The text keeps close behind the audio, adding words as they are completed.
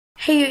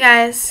Hey you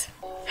guys.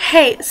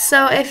 Hey,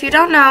 so if you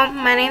don't know,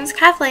 my name's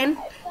Kathleen.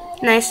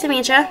 Nice to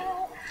meet you.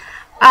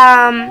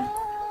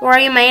 Or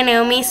you may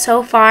know me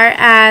so far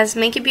as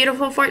Make It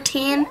Beautiful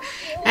 14,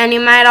 and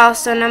you might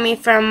also know me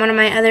from one of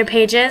my other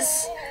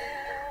pages,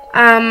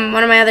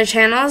 one of my other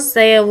channels.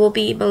 They will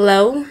be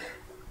below.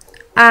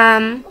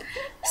 Sorry,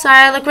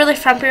 I look really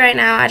frumpy right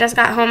now. I just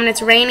got home and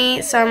it's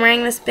rainy, so I'm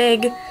wearing this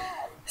big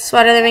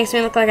sweater that makes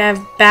me look like I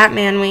have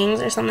Batman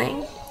wings or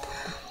something.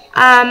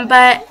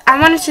 But I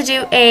wanted to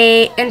do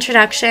a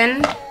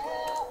introduction,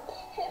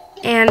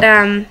 and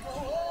I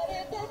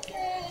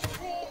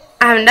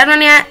haven't done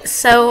one yet,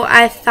 so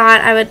I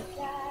thought I would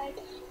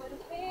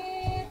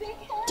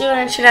do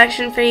an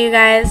introduction for you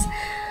guys.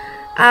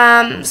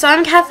 So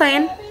I'm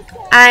Kathleen.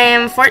 I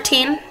am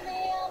 14.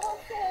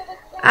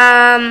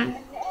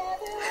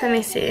 Let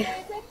me see.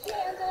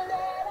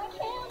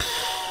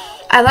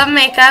 I love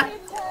makeup.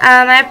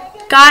 I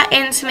got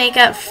into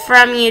makeup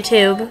from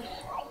YouTube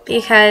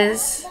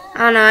because, I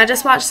don't know, I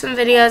just watched some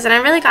videos and I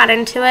really got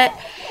into it,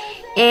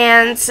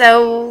 and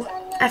so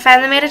I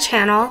finally made a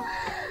channel.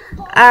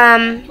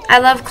 I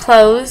love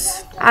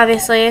clothes,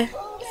 obviously.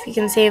 If you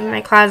can see in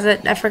my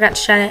closet, I forgot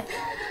to shut it.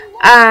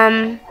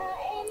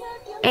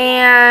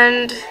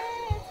 And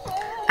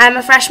I'm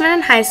a freshman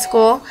in high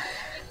school,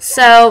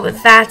 so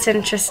that's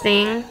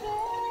interesting.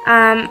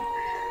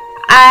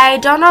 I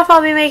don't know if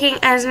I'll be making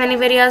as many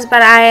videos,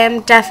 but I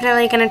am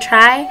definitely going to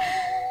try.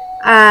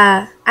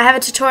 I have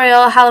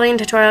a Halloween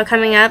tutorial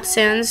coming up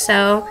soon,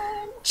 so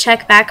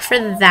check back for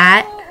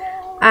that.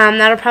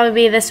 That'll probably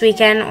be this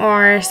weekend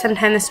or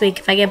sometime this week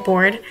if I get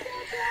bored.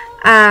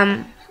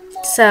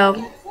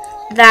 So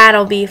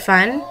that'll be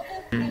fun.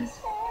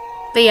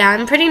 But yeah,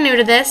 I'm pretty new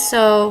to this,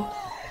 so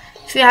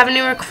if you have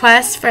any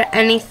requests for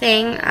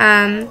anything,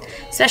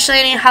 especially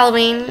any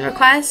Halloween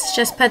requests,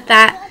 just put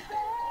that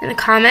in the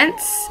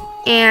comments.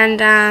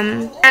 And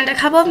a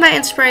couple of my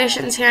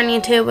inspirations here on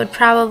YouTube would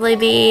probably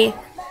be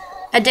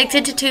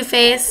Addicted to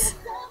Two-Face,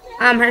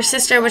 her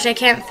sister, which I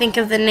can't think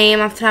of the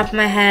name off the top of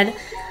my head,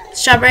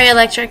 Strawberry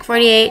Electric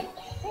 48,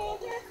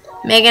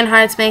 Megan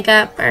Hart's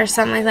makeup, or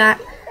something like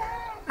that.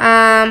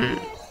 I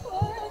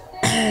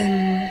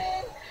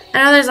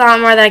know there's a lot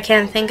more that I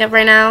can't think of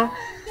right now,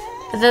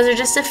 but those are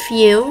just a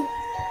few.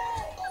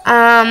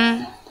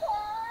 I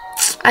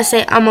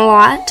say a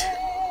lot.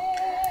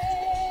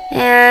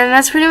 And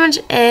that's pretty much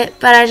it,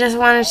 but I just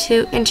wanted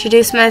to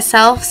introduce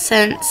myself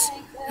since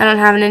I don't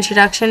have an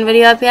introduction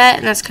video up yet,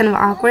 and that's kind of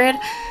awkward.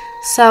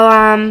 So,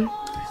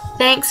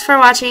 thanks for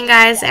watching,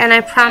 guys, and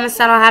I promise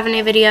that I'll have a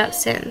new video up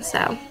soon,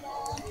 so,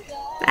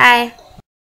 bye.